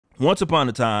once upon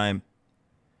a time,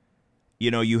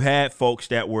 you had folks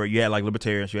you had like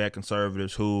libertarians, you had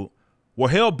conservatives who were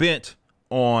hell bent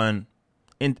on,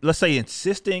 let's say,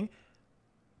 insisting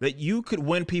that you could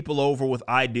win people over with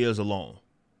ideas alone,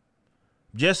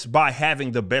 just by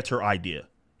having the better idea.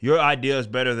 Your idea is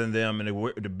better than them,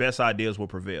 and the best ideas will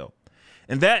prevail.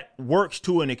 And that works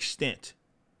to an extent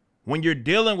when you're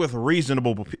dealing with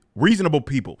reasonable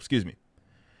people, excuse me.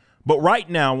 But right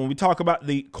now, when we talk about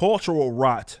the cultural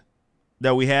rot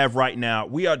that we have right now,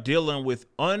 we are dealing with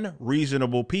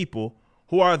unreasonable people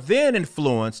who are then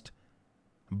influenced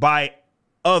by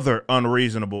other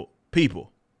unreasonable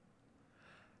people.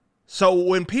 So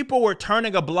when people were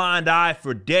turning a blind eye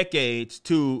for decades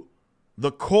to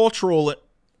the cultural,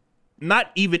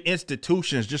 not even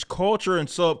institutions, just culture and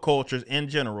subcultures in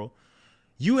general,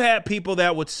 you had people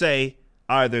that would say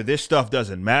either this stuff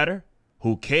doesn't matter,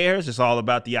 who cares, it's all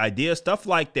about the idea, stuff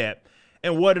like that.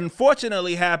 And what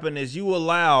unfortunately happened is you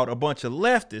allowed a bunch of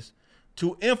leftists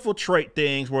to infiltrate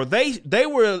things where they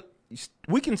were,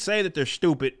 we can say that they're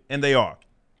stupid, and they are.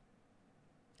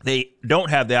 They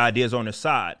don't have the ideas on their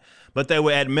side, but they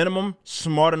were at minimum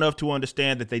smart enough to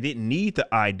understand that they didn't need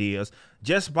the ideas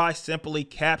just by simply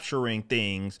capturing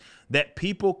things that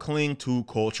people cling to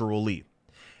culturally.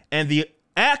 And the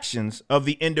actions of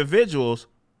the individuals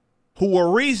who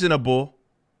were reasonable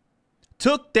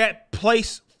took that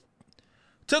place,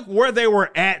 took where they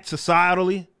were at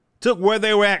societally, took where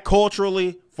they were at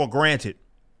culturally for granted.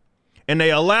 And they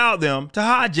allowed them to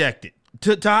hijack it,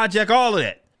 to hijack all of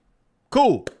that.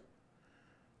 Cool.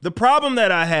 The problem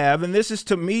that I have, and this is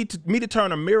to me to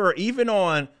turn a mirror even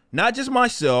on not just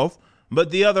myself, but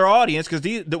the other audience,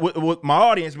 with my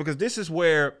audience, because this is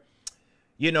where,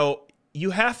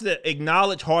 you have to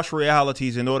acknowledge harsh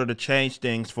realities in order to change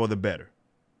things for the better.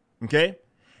 Okay?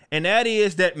 And that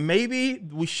is that maybe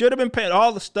we should have been paying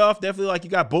all the stuff. Definitely, like, you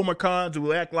got boomer cons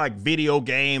who act like video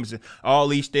games and all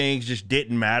these things just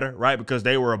didn't matter, right? Because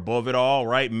they were above it all,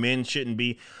 right? Men shouldn't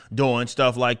be doing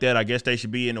stuff like that. I guess they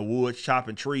should be in the woods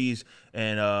chopping trees,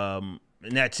 and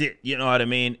that's it. You know what I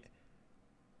mean?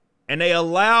 And they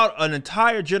allowed an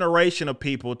entire generation of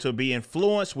people to be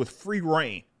influenced with free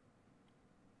reign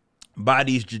by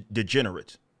these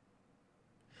degenerates.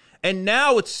 And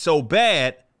now it's so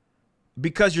bad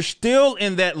because you're still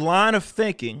in that line of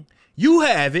thinking. You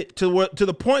have it to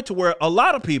the point to where a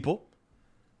lot of people,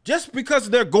 just because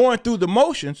they're going through the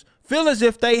motions, feel as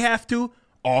if they have to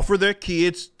offer their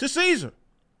kids to Caesar.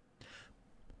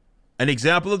 An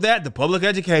example of that, the public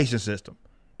education system.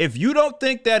 If you don't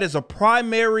think that is a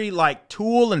primary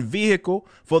tool and vehicle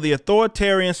for the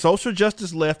authoritarian social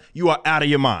justice left, you are out of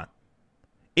your mind.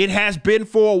 It has been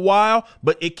for a while,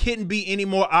 but it couldn't be any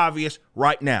more obvious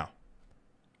right now.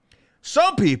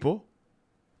 Some people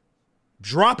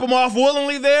drop them off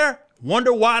willingly there,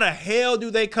 wonder why the hell do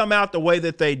they come out the way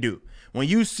that they do. When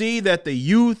you see that the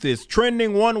youth is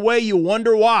trending one way, you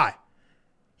wonder why.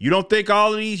 You don't think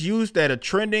all of these youths that are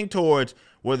trending towards,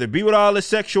 whether it be with all this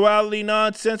sexuality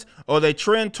nonsense or they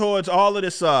trend towards all of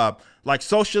this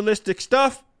socialistic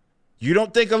stuff, you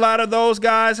don't think a lot of those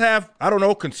guys have, I don't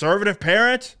know, conservative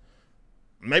parents,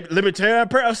 maybe libertarian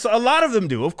parents? A lot of them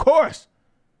do, of course.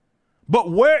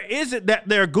 But where is it that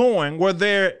they're going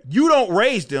where you don't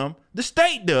raise them, the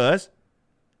state does,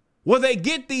 where they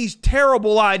get these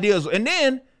terrible ideas, and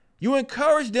then you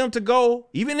encourage them to go,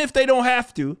 even if they don't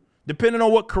have to, depending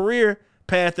on what career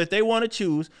path that they want to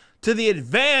choose, to the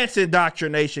advanced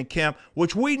indoctrination camp,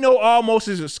 which we know almost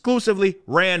is exclusively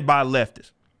ran by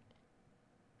leftists.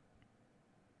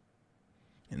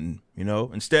 And,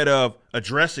 instead of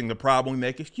addressing the problem, we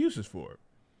make excuses for it.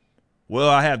 Well,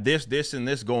 I have this, and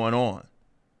this going on,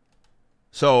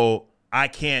 so I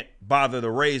can't bother to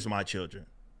raise my children.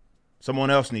 Someone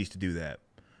else needs to do that.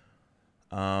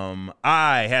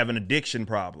 I have an addiction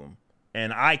problem,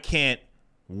 and I can't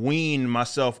wean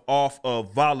myself off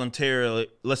of voluntary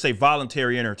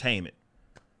entertainment.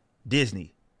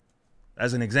 Disney,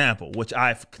 as an example, which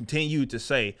I've continued to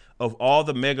say, of all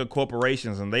the mega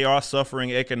corporations, and they are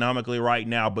suffering economically right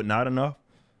now, but not enough.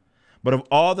 But of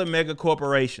all the mega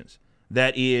corporations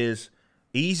that is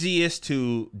easiest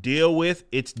to deal with,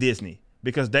 it's Disney,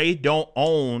 because they don't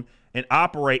own and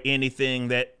operate anything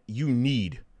that you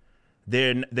need.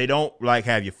 They don't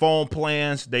have your phone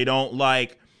plans. They don't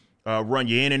run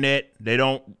your internet. They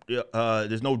don't.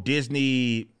 There's no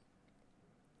Disney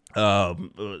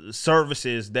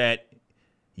services that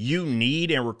you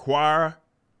need and require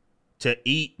to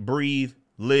eat, breathe,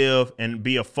 live, and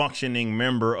be a functioning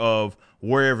member of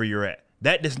wherever you're at.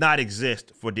 That does not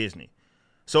exist for Disney.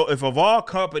 So if of all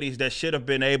companies that should have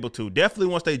been able to, definitely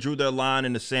once they drew their line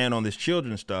in the sand on this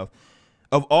children's stuff,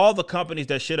 Of all the companies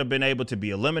that should have been able to be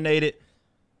eliminated,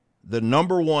 the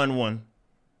number one,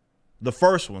 the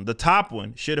first one, the top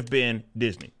one should have been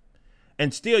Disney.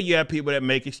 And still you have people that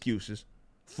make excuses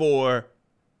for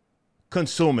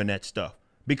consuming that stuff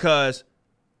because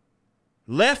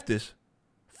leftists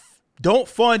don't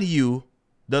fund you.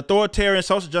 The authoritarian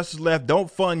social justice left don't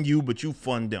fund you, but you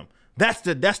fund them. That's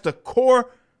the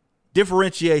core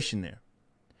differentiation there.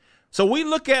 So we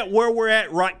look at where we're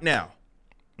at right now,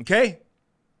 okay?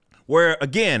 Where,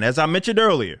 again, as I mentioned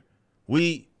earlier,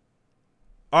 we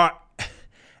are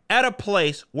at a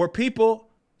place where people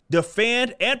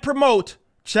defend and promote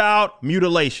child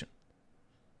mutilation.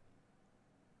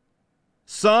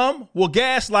 Some will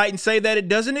gaslight and say that it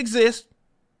doesn't exist,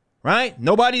 right?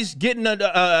 Nobody's getting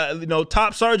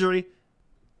top surgery.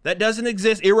 That doesn't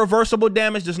exist. Irreversible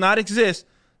damage does not exist.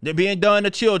 They're being done to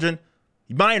children,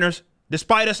 minors,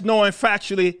 despite us knowing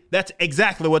factually that's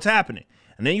exactly what's happening.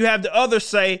 And then you have the others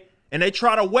say, and they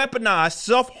try to weaponize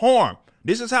self-harm.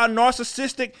 This is how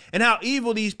narcissistic and how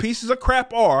evil these pieces of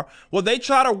crap are. Well, they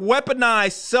try to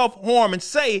weaponize self-harm and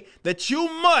say that you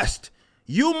must,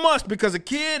 because a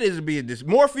kid is being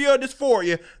dysmorphia or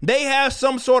dysphoria, they have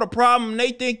some sort of problem and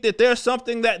they think that there's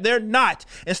something that they're not.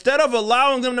 Instead of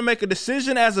allowing them to make a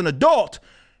decision as an adult,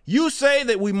 you say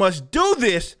that we must do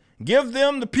this, give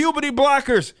them the puberty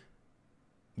blockers,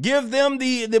 give them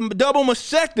the double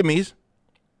mastectomies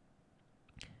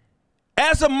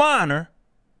as a minor,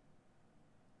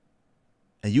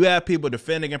 and you have people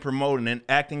defending and promoting and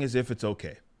acting as if it's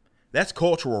okay. That's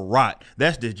cultural rot.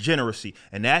 That's degeneracy.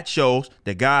 And that shows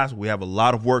that, guys, we have a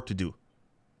lot of work to do.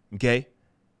 Okay?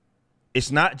 It's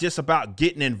not just about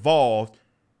getting involved.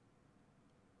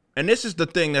 And this is the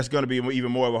thing that's going to be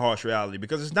even more of a harsh reality,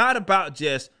 because it's not about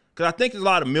just, because I think there's a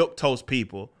lot of milquetoast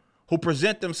people who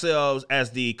present themselves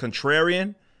as the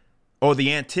contrarian or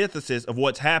the antithesis of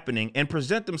what's happening and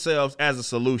present themselves as a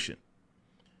solution,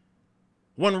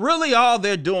 when really all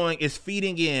they're doing is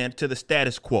feeding in to the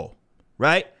status quo,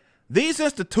 right? These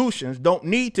institutions don't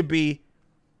need to be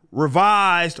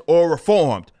revised or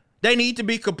reformed. They need to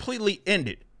be completely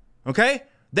ended, okay?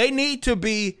 They need to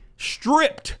be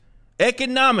stripped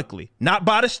economically, not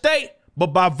by the state, but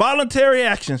by voluntary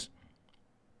actions.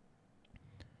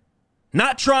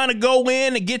 Not trying to go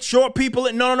in and get short people.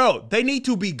 No. They need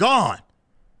to be gone.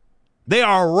 They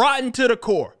are rotten to the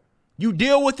core. You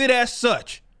deal with it as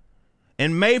such.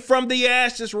 And may from the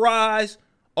ashes rise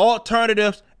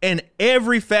alternatives in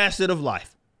every facet of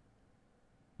life.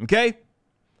 Okay?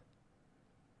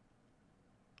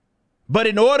 But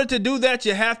in order to do that,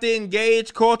 you have to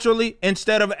engage culturally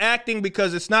instead of acting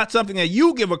because it's not something that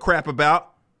you give a crap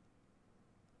about.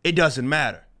 It doesn't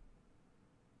matter.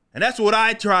 And that's what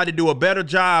I try to do a better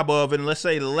job of in, let's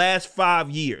say, the last 5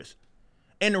 years,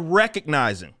 and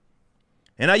recognizing.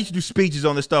 And I used to do speeches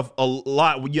on this stuff a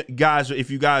lot. Guys,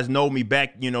 if you guys know me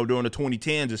back, during the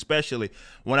 2010s, especially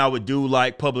when I would do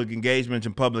like public engagements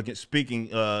and public speaking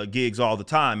gigs all the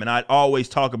time. And I'd always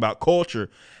talk about culture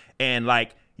and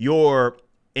like your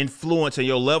influence and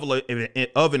your level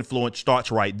of influence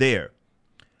starts right there.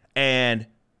 And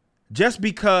just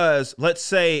because, let's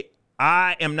say,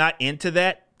 I am not into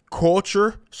that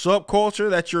culture, subculture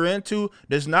that you're into,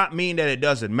 does not mean that it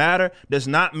doesn't matter, does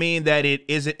not mean that it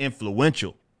isn't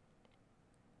influential.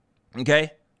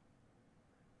 Okay?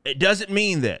 It doesn't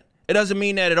mean that. It doesn't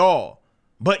mean that at all.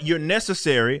 But you're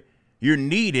necessary, you're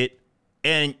needed,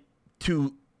 and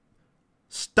to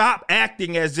stop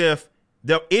acting as if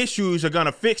the issues are going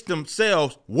to fix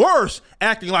themselves, worse,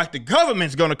 acting like the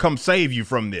government's going to come save you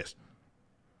from this.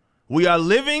 We are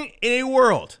living in a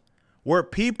world where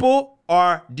people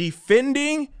are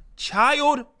defending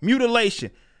child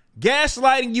mutilation,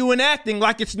 gaslighting you and acting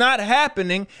like it's not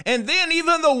happening. And then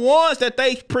even the ones that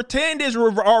they pretend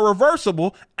are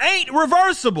reversible ain't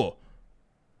reversible.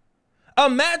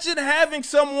 Imagine having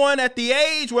someone at the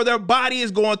age where their body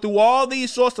is going through all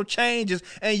these sorts of changes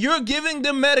and you're giving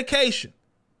them medication.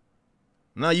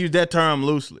 And I use that term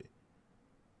loosely.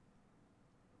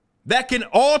 That can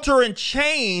alter and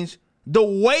change the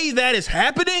way that is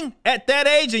happening at that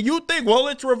age, and you think, well,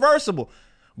 it's reversible.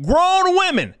 Grown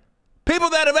women, people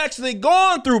that have actually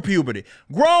gone through puberty,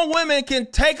 grown women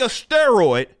can take a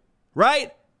steroid,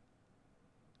 right?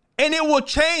 And it will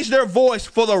change their voice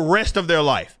for the rest of their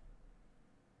life.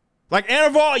 Like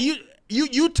Anavar,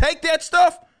 you take that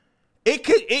stuff, it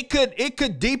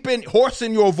could deepen,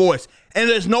 hoarsen your voice, and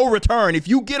there's no return. If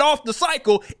you get off the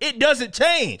cycle, it doesn't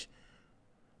change.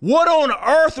 What on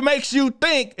earth makes you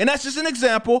think, and that's just an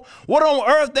example, what on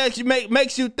earth that you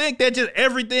makes you think that just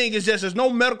everything is just, there's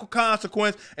no medical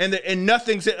consequence and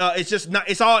nothing's, it's just not,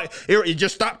 it's all, you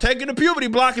just stop taking the puberty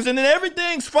blockers and then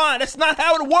everything's fine. That's not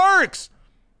how it works.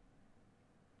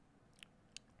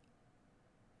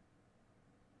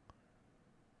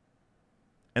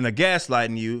 And they're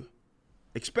gaslighting you,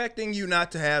 expecting you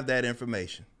not to have that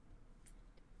information.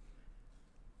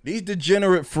 These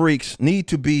degenerate freaks need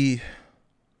to be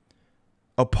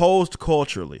opposed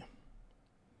culturally.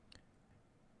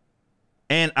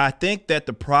 And I think that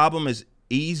the problem is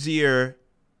easier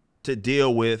to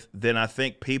deal with than I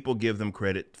think people give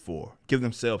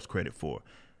themselves credit for.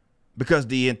 Because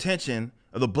the intention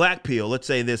of the black pill, let's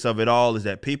say this of it all, is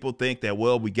that people think that,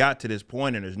 well, we got to this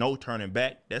point and there's no turning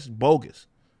back. That's bogus.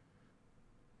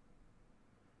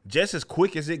 Just as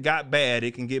quick as it got bad,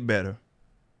 it can get better.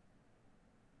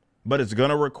 But it's going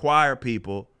to require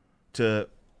people to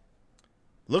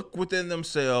look within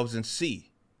themselves and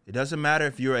see. It doesn't matter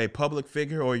if you're a public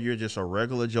figure or you're just a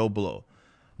regular Joe Blow.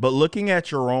 But looking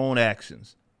at your own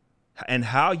actions and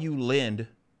how you lend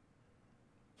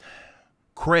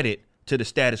credit to the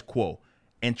status quo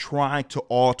and trying to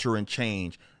alter and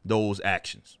change those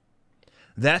actions.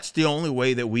 That's the only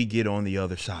way that we get on the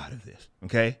other side of this,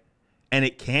 okay? And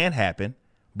it can happen,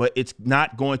 but it's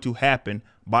not going to happen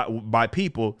by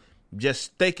people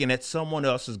just thinking that someone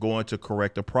else is going to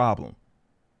correct a problem.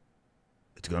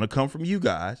 It's going to come from you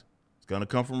guys. It's going to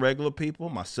come from regular people,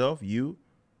 myself, you,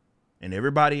 and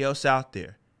everybody else out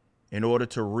there, in order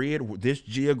to rid this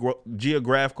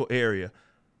geographical area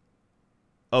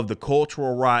of the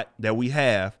cultural rot that we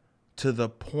have to the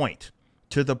point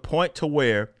to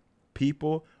where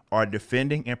people are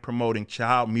defending and promoting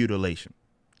child mutilation,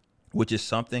 which is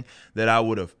something that I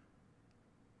would have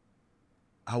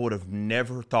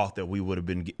never thought that we would have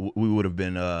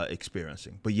been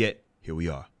experiencing. But yet here we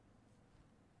are.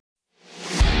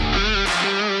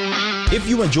 If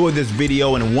you enjoyed this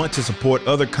video and want to support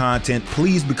other content,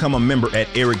 please become a member at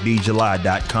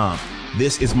ericdjuly.com.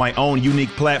 This is my own unique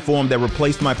platform that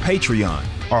replaced my Patreon.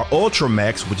 Our Ultra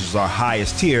Max, which is our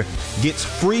highest tier, gets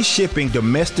free shipping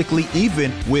domestically,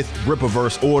 even with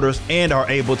Rippaverse orders, and are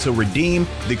able to redeem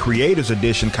the Creators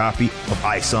Edition copy of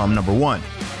ISOM #1.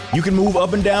 You can move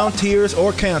up and down tiers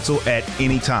or cancel at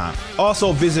any time.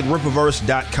 Also visit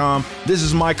Rippaverse.com. This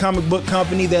is my comic book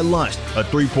company that launched a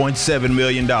 $3.7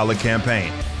 million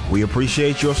campaign. We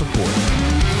appreciate your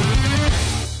support.